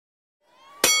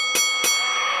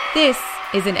This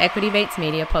is an Equity Mates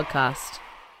Media podcast.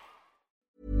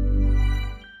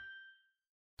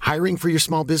 Hiring for your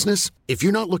small business? If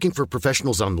you're not looking for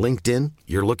professionals on LinkedIn,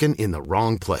 you're looking in the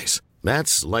wrong place.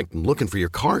 That's like looking for your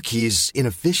car keys in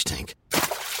a fish tank.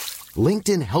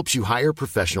 LinkedIn helps you hire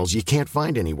professionals you can't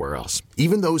find anywhere else,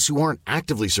 even those who aren't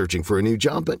actively searching for a new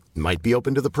job but might be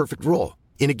open to the perfect role.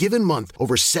 In a given month,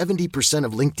 over 70%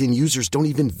 of LinkedIn users don't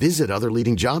even visit other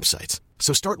leading job sites.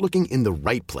 So start looking in the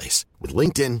right place. With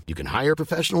LinkedIn, you can hire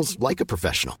professionals like a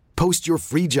professional. Post your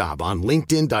free job on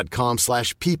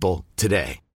linkedin.com/people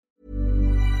today.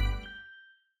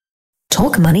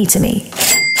 Talk money to me.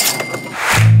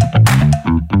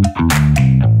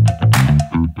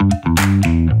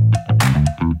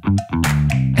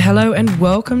 Hello and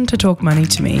welcome to Talk Money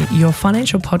to Me, your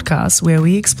financial podcast where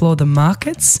we explore the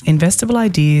markets, investable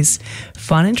ideas,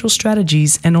 financial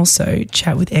strategies, and also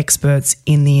chat with experts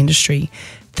in the industry.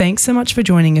 Thanks so much for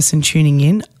joining us and tuning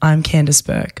in. I'm Candice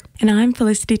Burke. And I'm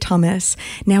Felicity Thomas.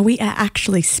 Now we are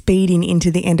actually speeding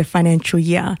into the end of financial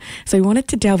year. So we wanted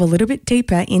to delve a little bit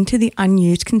deeper into the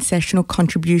unused concessional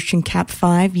contribution cap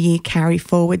 5-year carry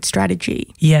forward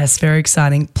strategy. Yes, very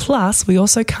exciting. Plus, we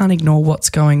also can't ignore what's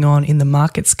going on in the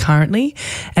markets currently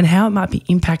and how it might be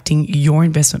impacting your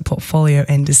investment portfolio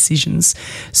and decisions.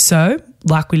 So,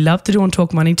 like we love to do on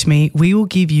Talk Money to Me, we will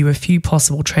give you a few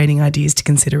possible trading ideas to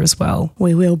consider as well.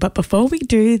 We will, but before we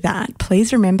do that,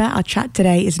 please remember our chat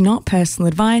today is not personal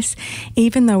advice.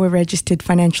 Even though we're registered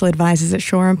financial advisors at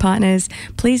Shaw & Partners,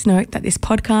 please note that this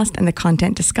podcast and the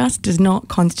content discussed does not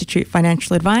constitute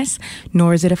financial advice,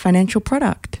 nor is it a financial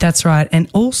product. That's right. And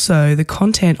also, the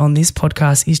content on this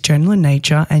podcast is general in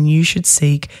nature and you should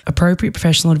seek appropriate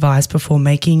professional advice before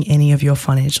making any of your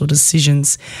financial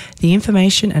decisions. The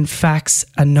information and facts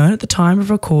are known at the time of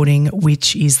recording,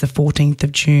 which is the 14th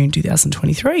of June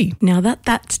 2023. Now that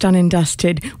that's done and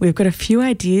dusted, we've got a few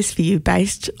ideas for you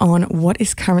based on what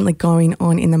is currently going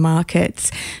on in the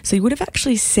markets. So you would have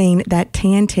actually seen that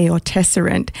TNT or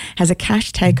Tesserent has a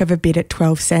cash takeover bid at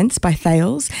 12 cents by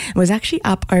Thales and was actually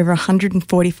up over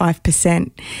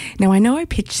 145%. Now I know I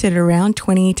pitched it around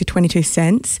 20 to 22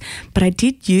 cents, but I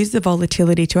did use the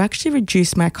volatility to actually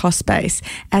reduce my cost base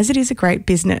as it is a great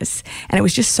business and it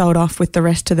was just sold off with the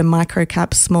rest of the micro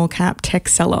cap, small cap tech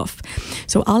sell-off.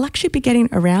 So I'll actually be getting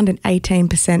around an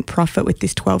 18% profit with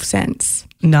this 12 cents.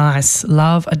 Nice.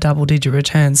 Love a double-digit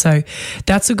return. So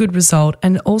that's a good result.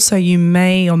 And also you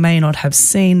may or may not have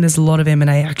seen there's a lot of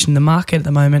M&A action in the market at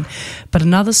the moment, but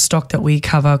another stock that we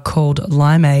cover called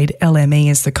Limeade, LME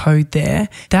is the code there,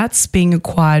 that's being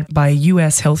acquired by a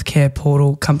US healthcare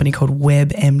portal company called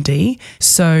WebMD.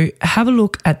 So have a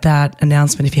look at that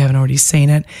announcement if you haven't already seen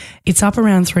it. It's up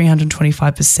around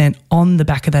 325% on the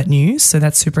back of that news. So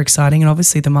that's super exciting. And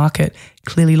obviously the market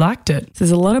clearly liked it. So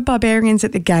there's a lot of barbarians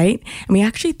at the gate, and we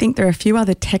actually think there are a few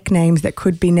other tech names that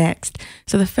could be next.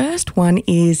 So the first one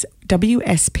is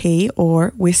WSP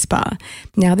or Whisper.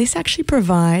 Now this actually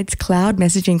provides cloud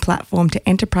messaging platform to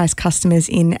enterprise customers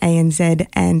in ANZ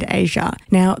and Asia.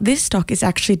 Now this stock is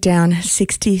actually down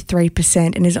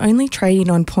 63% and is only trading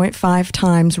on 0.5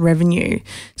 times revenue.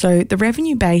 So the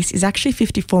revenue base is actually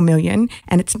 54 million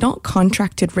and it's not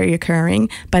contracted reoccurring,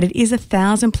 but it is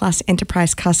 1,000 plus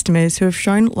enterprise customers who have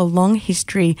shown a long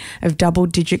history of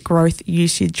double-digit growth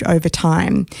usage over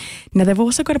time. Now they've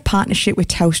also got a partnership with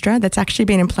Telstra that's actually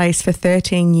been in place for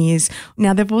 13 years.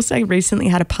 Now, they've also recently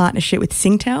had a partnership with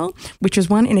Singtel, which was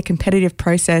won in a competitive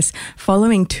process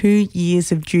following 2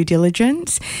 years of due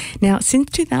diligence. Now,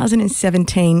 since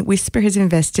 2017, Whisper has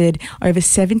invested over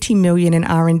 70 million in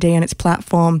R&D on its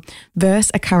platform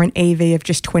versus a current EV of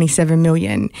just 27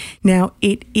 million. Now,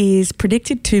 it is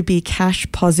predicted to be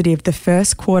cash positive the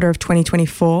first quarter of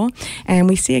 2024, and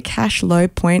we see a cash low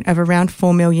point of around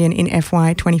 4 million in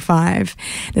FY25.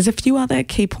 There's a few other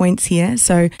key points here.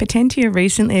 So, Potentia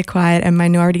recently acquired a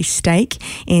minority stake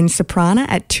in Soprana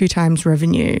at 2 times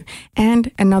revenue.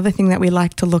 And another thing that we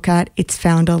like to look at, it's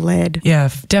founder-led. Yeah,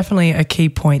 definitely a key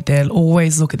point there.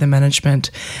 Always look at the management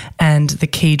and the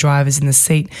key drivers in the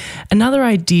seat. Another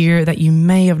idea that you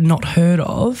may have not heard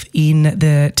of in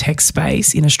the tech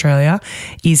space in Australia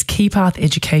is Keypath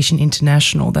Education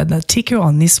International. The ticker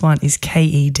on this one is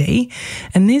KED.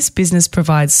 And this business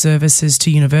provides services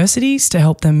to universities to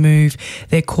help them move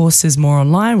their courses more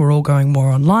online. We're all going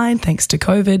more online thanks to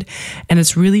COVID, and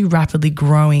it's really rapidly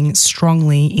growing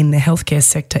strongly in the healthcare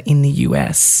sector in the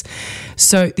US.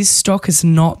 So this stock has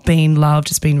not been loved.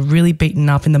 It's been really beaten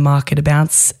up in the market, down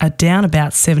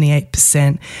about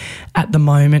 78% at the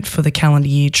moment for the calendar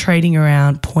year, trading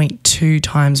around 0.2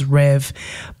 times rev.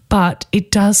 but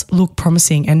it does look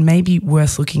promising and maybe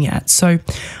worth looking at. So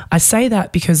I say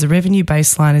that because the revenue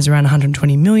baseline is around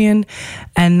 120 million,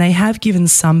 and they have given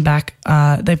some back.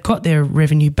 They've got their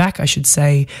revenue back, I should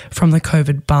say, from the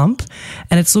COVID bump,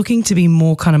 and it's looking to be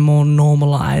more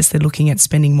normalized. They're looking at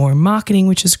spending more in marketing,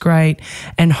 which is great,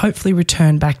 and hopefully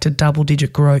return back to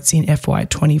double-digit growth in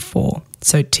FY24.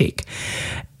 So tick.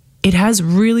 It has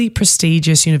really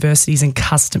prestigious universities and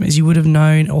customers. You would have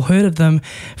known or heard of them,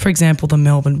 for example, the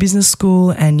Melbourne Business School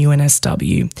and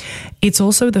UNSW. It's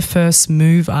also the first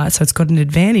mover, so it's got an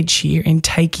advantage here in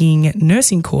taking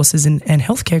nursing courses and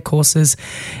healthcare courses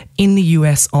in the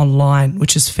US online,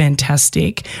 which is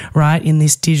fantastic, right, in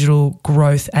this digital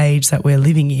growth age that we're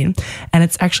living in. And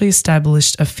it's actually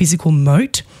established a physical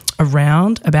moat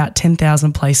around about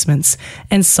 10,000 placements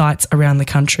and sites around the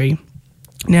country.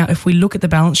 Now, if we look at the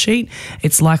balance sheet,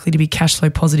 it's likely to be cash flow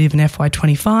positive in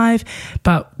FY25,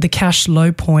 but the cash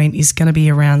low point is going to be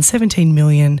around 17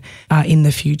 million in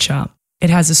the future.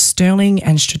 It has a sterling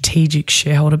and strategic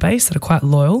shareholder base that are quite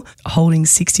loyal, holding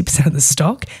 60% of the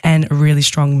stock, and a really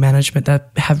strong management that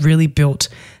have really built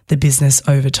the business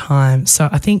over time. So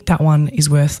I think that one is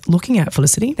worth looking at,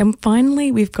 Felicity. Then finally,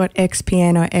 we've got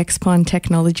XPN or XPON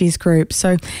Technologies Group.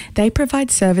 So they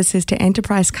provide services to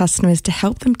enterprise customers to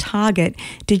help them target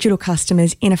digital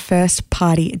customers in a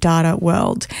first-party data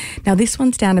world. Now, this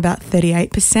one's down about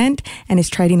 38% and is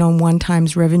trading on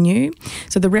 1x revenue.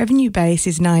 So the revenue base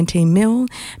is 19 mil.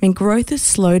 I mean, growth has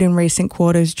slowed in recent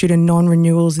quarters due to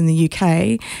non-renewals in the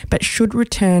UK, but should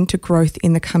return to growth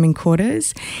in the coming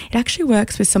quarters. It actually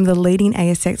works with some of the leading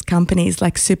ASX companies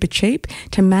like Supercheap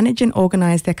to manage and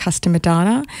organise their customer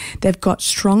data. They've got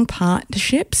strong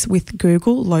partnerships with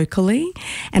Google locally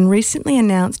and recently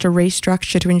announced a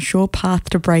restructure to ensure path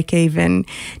to break even.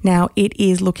 Now, it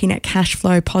is looking at cash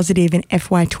flow positive in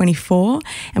FY24,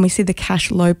 and we see the cash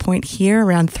low point here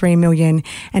around 3 million.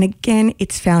 And again,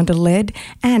 it's founder-led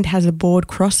and has a board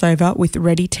crossover with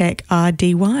ReadyTech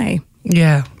RDY.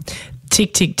 Yeah.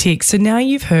 Tick, tick, tick. So now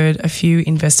you've heard a few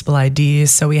investable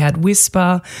ideas. So we had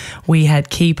Whisper, we had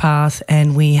KeyPath,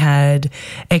 and we had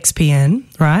XPN,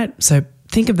 right? So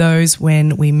think of those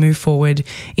when we move forward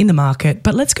in the market.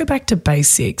 But let's go back to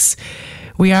basics.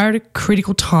 We are at a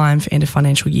critical time for end of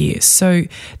financial year. So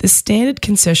the standard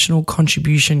concessional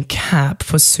contribution cap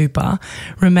for super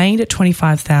remained at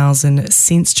 25,000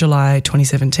 since July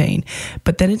 2017,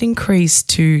 but then it increased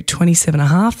to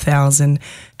 27,500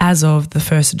 as of the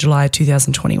 1st of July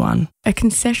 2021. A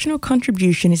concessional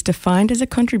contribution is defined as a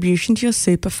contribution to your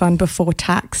super fund before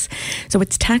tax. So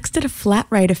it's taxed at a flat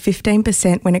rate of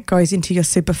 15% when it goes into your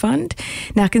super fund.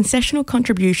 Now, concessional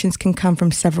contributions can come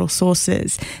from several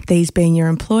sources, these being your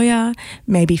employer,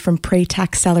 maybe from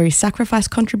pre-tax salary sacrifice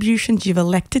contributions you've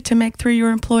elected to make through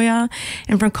your employer,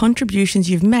 and from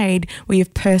contributions you've made where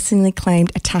you've personally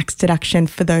claimed a tax deduction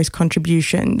for those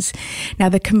contributions. Now,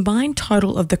 the combined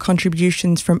total of the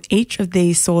contributions from each of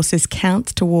these sources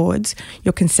counts towards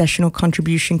your concessional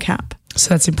contribution cap. So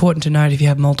that's important to note if you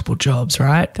have multiple jobs,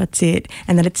 right? That's it.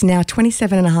 And that it's now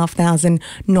 27,500,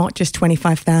 not just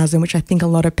 25,000, which I think a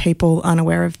lot of people aren't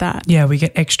aware of that. Yeah, we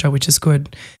get extra, which is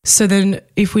good. So then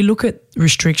if we look at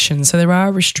restrictions, so there are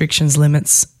restrictions,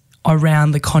 limits around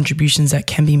the contributions that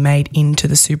can be made into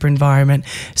the super environment.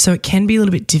 So it can be a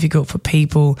little bit difficult for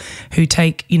people who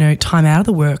take, time out of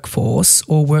the workforce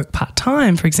or work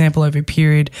part-time, for example, over a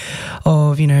period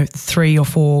of, 3 or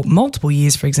 4 multiple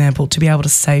years, for example, to be able to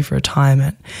save for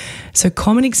retirement. So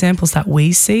common examples that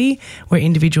we see where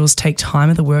individuals take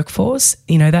time of the workforce,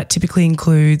 that typically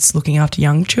includes looking after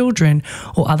young children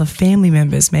or other family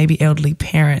members, maybe elderly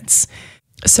parents.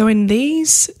 So in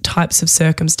these types of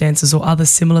circumstances or other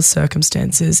similar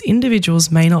circumstances, individuals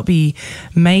may not be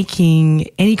making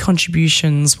any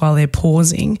contributions while they're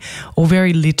pausing or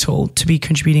very little to be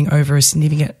contributing over a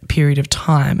significant period of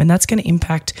time. And that's going to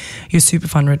impact your super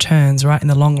fund returns, right, in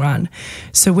the long run.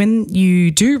 So when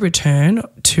you do return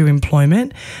to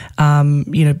employment,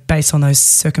 based on those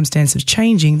circumstances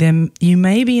changing, then you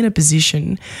may be in a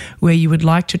position where you would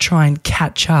like to try and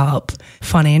catch up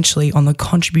financially on the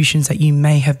contributions that you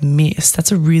may have missed.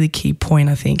 That's a really key point,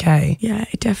 I think, hey? Yeah,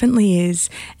 it definitely is.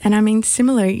 And I mean,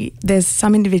 similarly, there's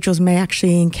some individuals may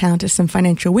actually encounter some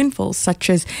financial windfalls, such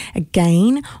as a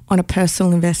gain on a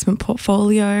personal investment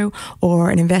portfolio or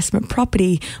an investment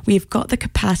property. We've got the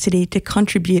capacity to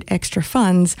contribute extra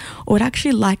funds, or would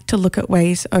actually like to look at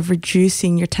ways of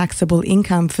reducing your taxable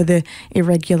income for the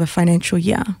irregular financial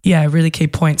year. Yeah, really key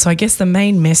point. So I guess the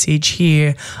main message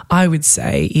here, I would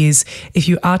say, is if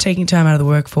you are taking time out of the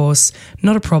workforce,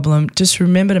 not a problem. Just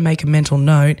remember to make a mental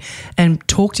note and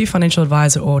talk to your financial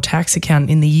advisor or tax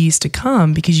accountant in the years to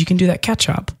come, because you can do that catch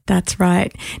up. That's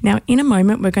right. Now, in a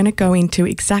moment, we're going to go into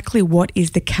exactly what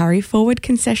is the carry forward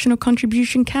concessional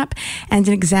contribution cap and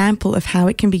an example of how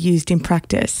it can be used in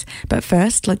practice. But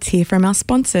first, let's hear from our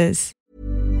sponsors.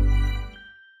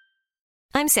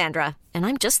 I'm Sandra, and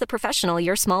I'm just the professional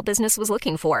your small business was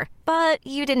looking for. But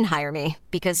you didn't hire me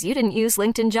because you didn't use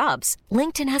LinkedIn Jobs.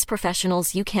 LinkedIn has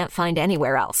professionals you can't find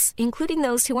anywhere else, including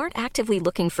those who aren't actively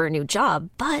looking for a new job,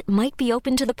 but might be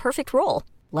open to the perfect role,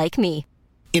 like me.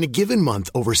 In a given month,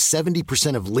 over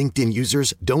 70% of LinkedIn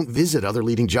users don't visit other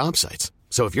leading job sites.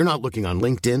 So if you're not looking on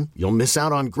LinkedIn, you'll miss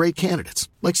out on great candidates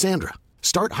like Sandra.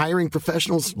 Start hiring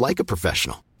professionals like a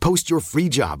professional. Post your free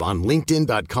job on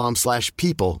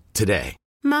linkedin.com/people today.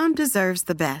 Mom deserves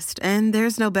the best, and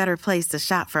there's no better place to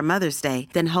shop for Mother's Day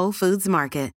than Whole Foods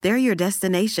Market. They're your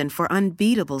destination for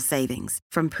unbeatable savings,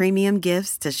 from premium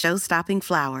gifts to show-stopping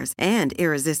flowers and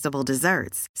irresistible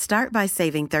desserts. Start by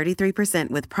saving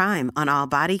 33% with Prime on all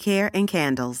body care and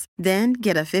candles. Then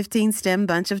get a 15-stem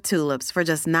bunch of tulips for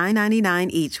just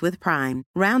 $9.99 each with Prime.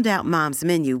 Round out Mom's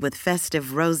menu with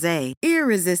festive rosé,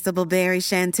 irresistible berry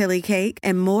chantilly cake,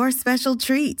 and more special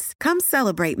treats. Come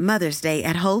celebrate Mother's Day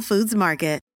at Whole Foods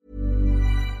Market.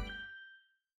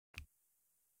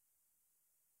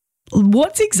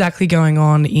 What's exactly going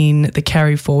on in the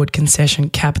carry forward concession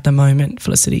cap at the moment,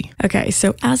 Felicity? Okay,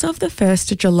 so as of the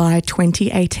 1st of July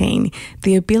 2018,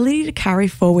 the ability to carry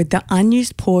forward the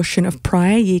unused portion of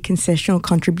prior year concessional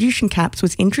contribution caps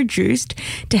was introduced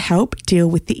to help deal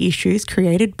with the issues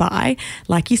created by,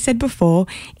 like you said before,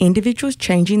 individuals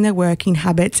changing their working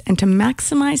habits and to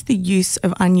maximise the use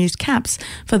of unused caps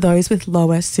for those with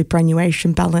lower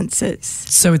superannuation balances.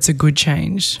 So it's a good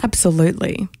change.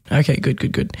 Absolutely. Okay,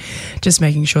 good. Just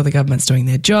making sure the government's doing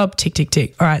their job. Tick, tick,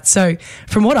 tick. All right, so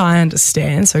from what I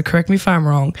understand, so correct me if I'm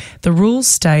wrong, the rules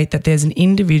state that there's an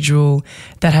individual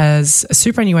that has a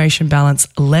superannuation balance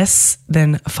less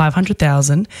than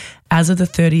 $500,000 as of the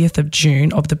 30th of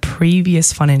June of the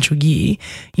previous financial year.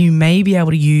 You may be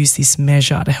able to use this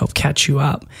measure to help catch you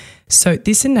up. So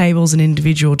this enables an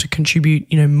individual to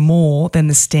contribute, more than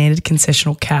the standard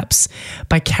concessional caps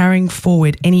by carrying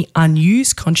forward any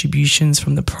unused contributions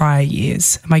from the prior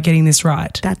years. Am I getting this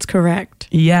right? That's correct.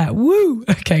 Yeah, woo.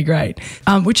 Okay, great.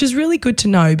 Which is really good to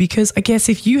know, because I guess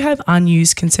if you have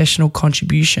unused concessional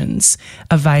contributions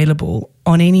available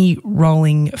on any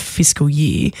rolling fiscal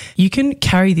year, you can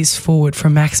carry this forward for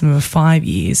a maximum of 5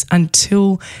 years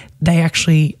until they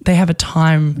have a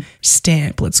time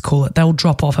stamp, let's call it. They'll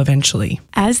drop off eventually.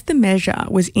 As the measure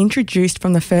was introduced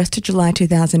from the 1st of July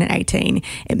 2018,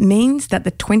 it means that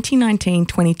the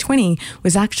 2019-2020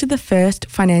 was actually the first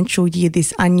financial year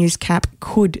this unused cap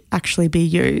could actually be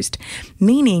used,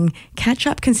 meaning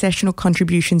catch-up concessional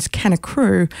contributions can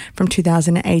accrue from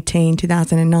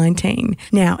 2018-2019.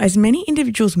 Now, as many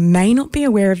individuals may not be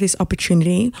aware of this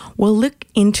opportunity, we'll look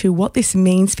into what this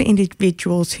means for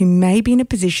individuals who may be in a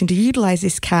position to utilise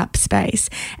this cap space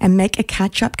and make a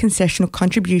catch-up concessional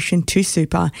contribution to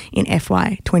super in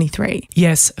FY23.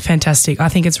 Yes, fantastic. I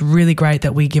think it's really great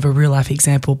that we give a real-life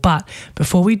example. But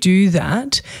before we do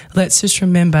that, let's just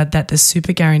remember that the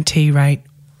super guarantee rate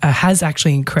has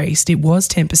actually increased. It was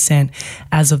 10%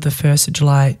 as of the 1st of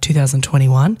July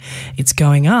 2021. It's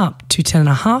going up to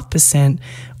 10.5%,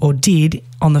 or did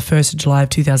on the 1st of July of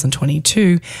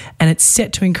 2022, and it's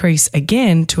set to increase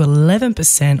again to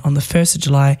 11% on the 1st of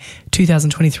July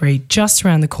 2023, just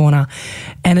around the corner,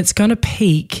 and it's going to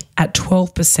peak at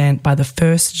 12% by the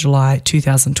 1st of July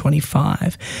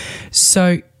 2025.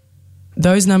 So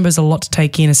those numbers are a lot to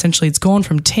take in. Essentially, it's gone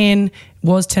from 10,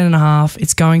 was 10.5,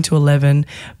 it's going to 11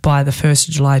 by the 1st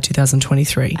of July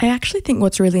 2023. I actually think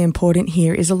what's really important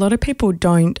here is a lot of people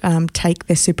don't take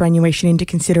their superannuation into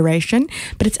consideration,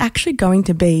 but it's actually going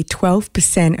to be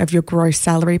 12% of your gross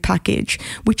salary package,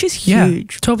 which is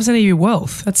huge. Yeah, 12% of your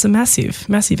wealth. That's a massive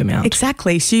amount.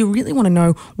 Exactly. So you really want to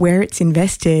know where it's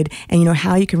invested and,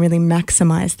 how you can really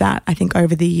maximise that, I think,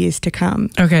 over the years to come.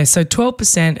 Okay, so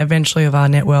 12% eventually of our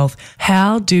net wealth.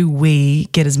 How do we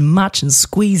get as much and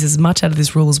squeeze as much out of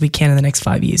this rule as we can in the next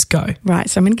 5 years? Go. Right,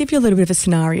 so I'm going to give you a little bit of a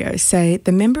scenario. Say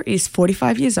the member is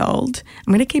 45 years old.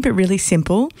 I'm going to keep it really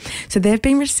simple. So they've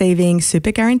been receiving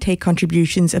super guarantee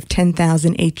contributions of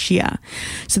 $10,000 each year.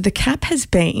 So the cap has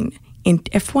been in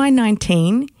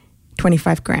FY19,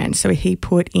 25 grand. So he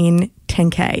put in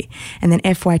 10K. And then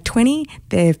FY20,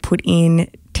 they've put in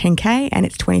 10K and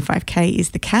it's 25K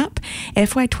is the cap.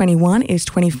 FY21 is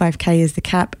 25K is the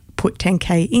cap put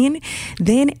 10K in.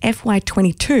 Then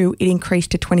FY22, it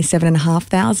increased to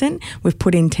 27,500. We've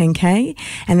put in 10K.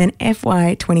 And then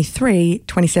FY23,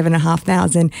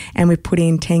 27,500, and we've put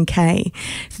in 10K.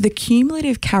 So the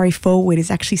cumulative carry forward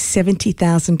is actually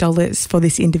 $70,000 for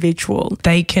this individual.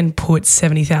 They can put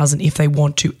 $70,000 if they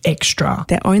want to extra.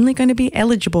 They're only going to be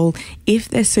eligible if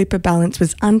their super balance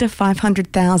was under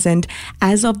 $500,000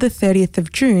 as of the 30th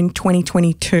of June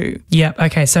 2022. Yep.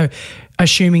 Okay. So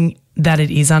assuming that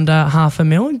it is under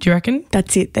 $500,000, do you reckon?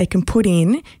 That's it. They can put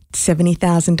in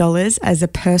 $70,000 as a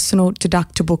personal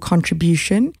deductible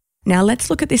contribution. Now let's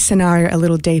look at this scenario a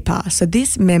little deeper. So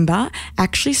this member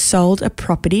actually sold a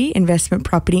investment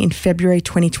property in February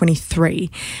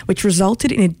 2023, which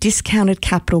resulted in a discounted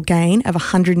capital gain of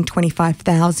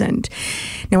 $125,000.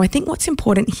 Now I think what's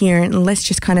important here, and let's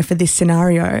just kind of for this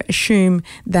scenario, assume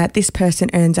that this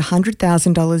person earns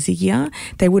 $100,000 a year.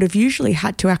 They would have usually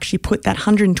had to actually put that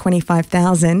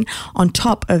 $125,000 on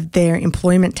top of their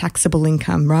employment taxable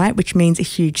income, right? Which means a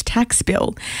huge tax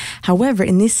bill. However,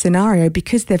 in this scenario,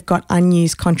 because they've got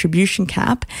unused contribution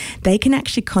cap, they can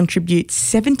actually contribute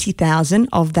 $70,000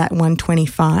 of that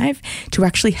 $125,000 to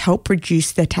actually help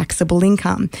reduce their taxable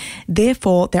income.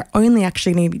 Therefore, they're only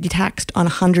actually going to be taxed on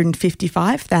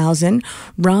 $155,000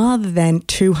 rather than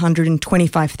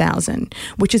 $225,000,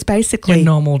 which is basically your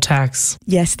normal tax.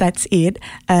 Yes, that's it.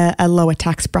 A lower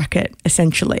tax bracket,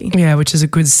 essentially. Yeah, which is a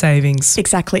good savings.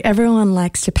 Exactly. Everyone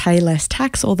likes to pay less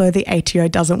tax, although the ATO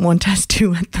doesn't want us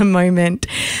to at the moment.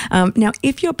 Now,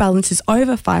 if your balance is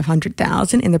over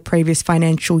 $500,000 in the previous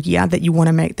financial year that you want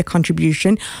to make the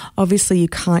contribution, obviously you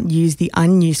can't use the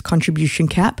unused contribution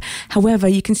cap. However,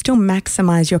 you can still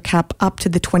maximize your cap up to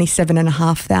the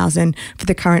 $27,500 for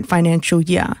the current financial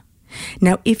year.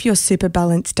 Now, if your super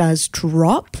balance does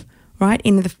drop, right,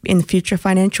 in the future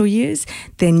financial years,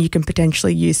 then you can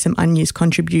potentially use some unused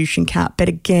contribution cap. But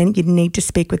again, you'd need to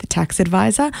speak with a tax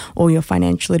advisor or your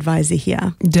financial advisor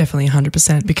here. Definitely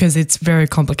 100%, because it's very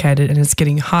complicated and it's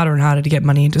getting harder and harder to get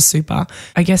money into super.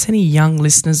 I guess any young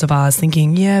listeners of ours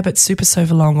thinking, yeah, but super's so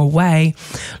long away.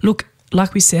 Look,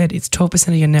 like we said, it's 12%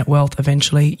 of your net wealth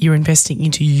eventually. You're investing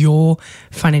into your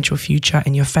financial future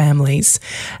and your families.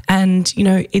 And, you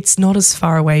know, it's not as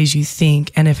far away as you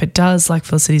think. And if it does, like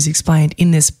Felicity's explained,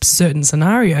 in this certain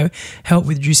scenario, help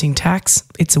with reducing tax,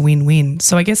 it's a win-win.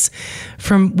 So I guess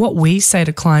from what we say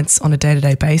to clients on a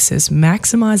day-to-day basis,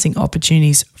 maximizing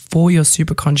opportunities for your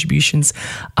super contributions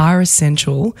are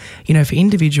essential, you know, for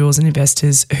individuals and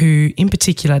investors who in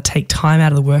particular take time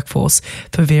out of the workforce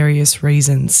for various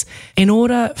reasons. In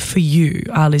order for you,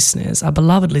 our listeners, our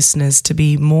beloved listeners, to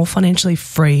be more financially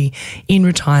free in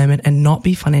retirement and not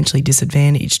be financially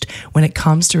disadvantaged when it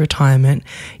comes to retirement,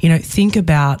 you know, think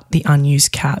about the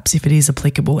unused caps if it is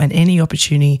applicable, and any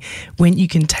opportunity when you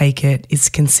can take it is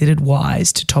considered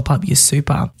wise to top up your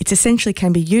super. It essentially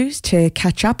can be used to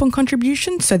catch up on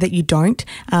contributions so that you don't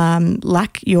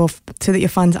so that your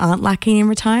funds aren't lacking in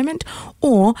retirement,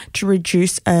 or to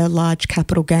reduce a large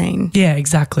capital gain. Yeah,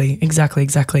 exactly.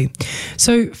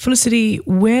 So Felicity,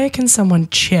 where can someone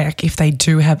check if they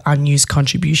do have unused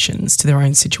contributions to their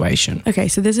own situation? Okay,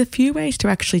 so there's a few ways to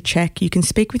actually check. You can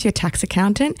speak with your tax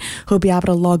accountant, who'll be able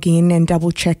to log in and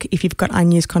double check if you've got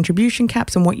unused contribution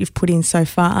caps and what you've put in so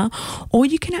far. Or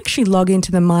you can actually log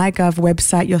into the MyGov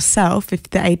website yourself if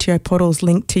the ATO portal is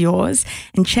linked to yours,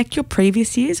 and check your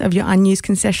previous years of your unused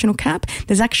concessional cap.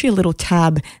 There's actually a little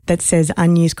tab that says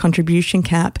unused contribution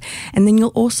cap. And then you'll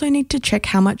also need to check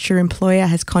how much your employer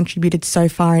has contributed so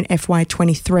far in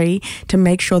FY23 to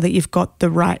make sure that you've got the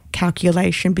right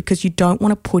calculation, because you don't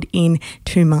want to put in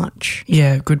too much.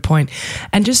 Yeah, good point.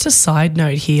 And just a side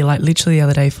note here, like literally the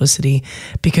other day, Felicity,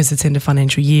 because it's end of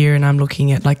financial year and I'm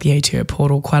looking at like the ATO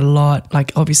portal quite a lot,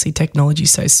 like obviously technology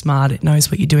is so smart, it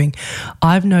knows what you're doing.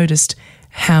 I've noticed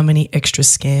how many extra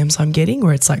scams I'm getting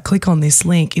where it's like, click on this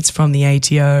link, it's from the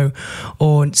ATO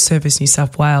or Service New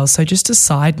South Wales. So just a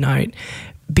side note,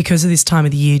 because of this time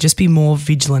of the year, just be more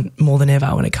vigilant more than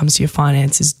ever when it comes to your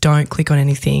finances. Don't click on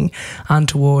anything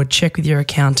untoward. Check with your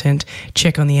accountant,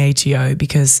 check on the ATO,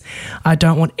 because I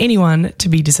don't want anyone to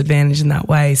be disadvantaged in that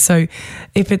way. So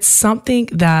if it's something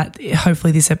that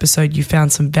hopefully this episode you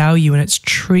found some value and it's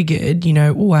triggered, you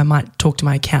know, I might talk to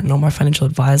my accountant or my financial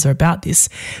advisor about this,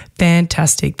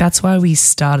 fantastic. That's why we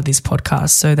started this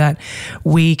podcast, so that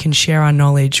we can share our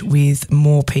knowledge with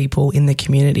more people in the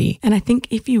community. And I think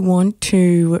if you want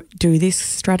to to do this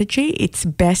strategy, it's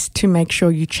best to make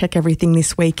sure you check everything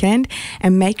this weekend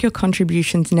and make your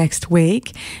contributions next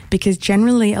week, because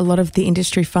generally a lot of the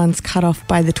industry funds cut off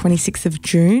by the 26th of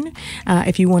June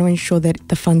if you want to ensure that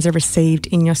the funds are received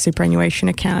in your superannuation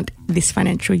account this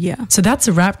financial year. So that's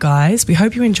a wrap, guys. We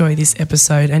hope you enjoy this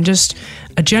episode, and just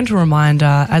a gentle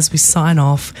reminder as we sign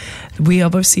off, we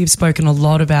obviously have spoken a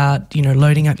lot about,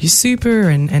 loading up your super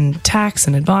and tax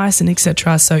and advice and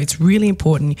etc. So it's really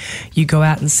important you go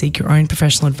out and seek your own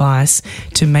professional advice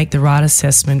to make the right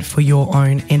assessment for your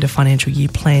own end of financial year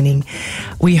planning.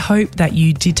 We hope that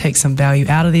you did take some value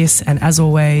out of this, and as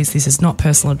always, this is not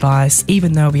personal advice,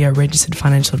 even though we are registered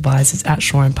financial advisors at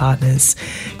Shaw & Partners.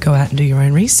 Go out and do your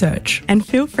own research. And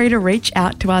feel free to reach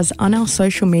out to us on our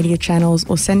social media channels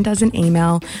or send us an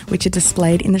email, which are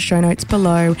displayed in the show notes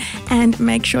below. And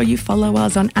make sure you follow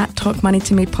us on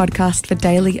 @TalkMoneyToMe podcast for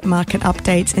daily market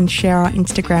updates, and share our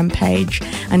Instagram page.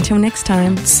 Until next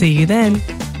time. See you then.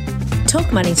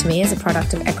 Talk Money to Me is a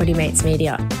product of Equity Mates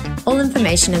Media. All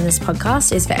information in this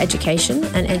podcast is for education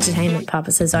and entertainment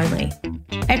purposes only.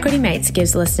 Equity Mates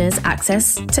gives listeners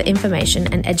access to information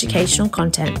and educational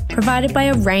content provided by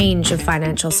a range of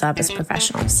financial service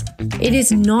professionals. It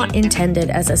is not intended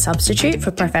as a substitute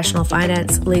for professional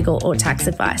finance, legal, or tax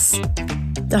advice.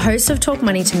 The hosts of Talk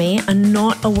Money to Me are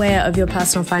not aware of your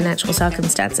personal financial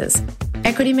circumstances.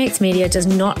 Equity Mates Media does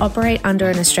not operate under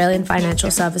an Australian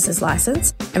Financial Services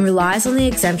licence and relies on the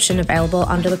exemption available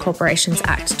under the Corporations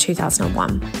Act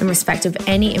 2001 in respect of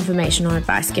any information or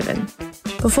advice given.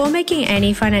 Before making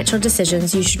any financial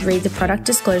decisions, you should read the product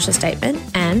disclosure statement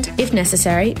and, if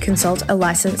necessary, consult a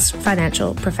licensed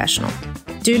financial professional.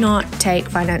 Do not take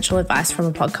financial advice from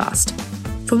a podcast.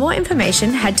 For more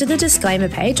information, head to the disclaimer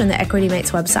page on the Equity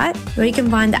Mates website, where you can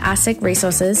find the ASIC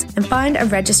resources and find a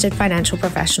registered financial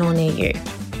professional near you.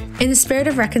 In the spirit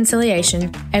of reconciliation,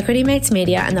 Equity Mates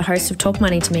Media and the hosts of Talk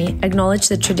Money to Me acknowledge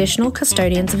the traditional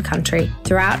custodians of country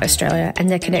throughout Australia and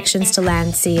their connections to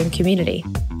land, sea and community.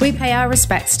 We pay our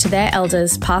respects to their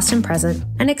elders, past and present,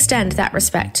 and extend that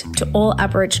respect to all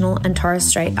Aboriginal and Torres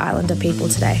Strait Islander people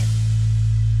today.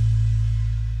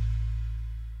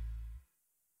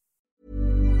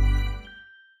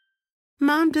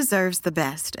 Mom deserves the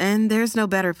best, and there's no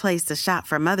better place to shop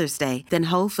for Mother's Day than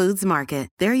Whole Foods Market.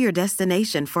 They're your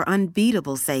destination for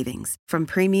unbeatable savings, from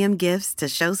premium gifts to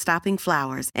show-stopping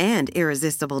flowers and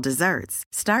irresistible desserts.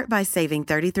 Start by saving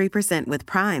 33% with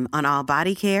Prime on all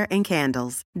body care and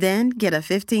candles. Then get a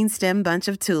 15-stem bunch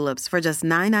of tulips for just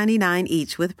 $9.99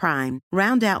 each with Prime.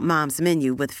 Round out Mom's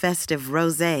menu with festive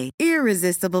rosé,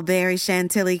 irresistible berry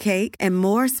chantilly cake, and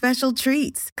more special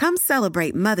treats. Come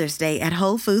celebrate Mother's Day at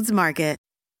Whole Foods Market.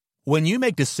 When you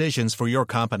make decisions for your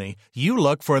company, you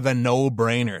look for the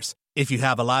no-brainers. If you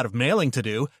have a lot of mailing to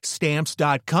do,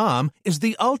 Stamps.com is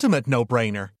the ultimate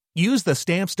no-brainer. Use the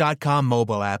Stamps.com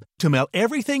mobile app to mail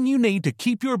everything you need to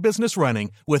keep your business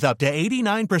running with up to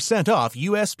 89% off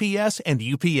USPS and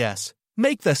UPS.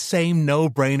 Make the same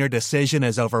no-brainer decision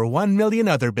as over 1 million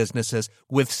other businesses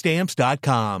with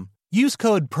Stamps.com. Use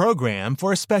code PROGRAM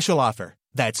for a special offer.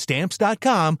 That's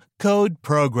Stamps.com, code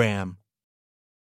PROGRAM.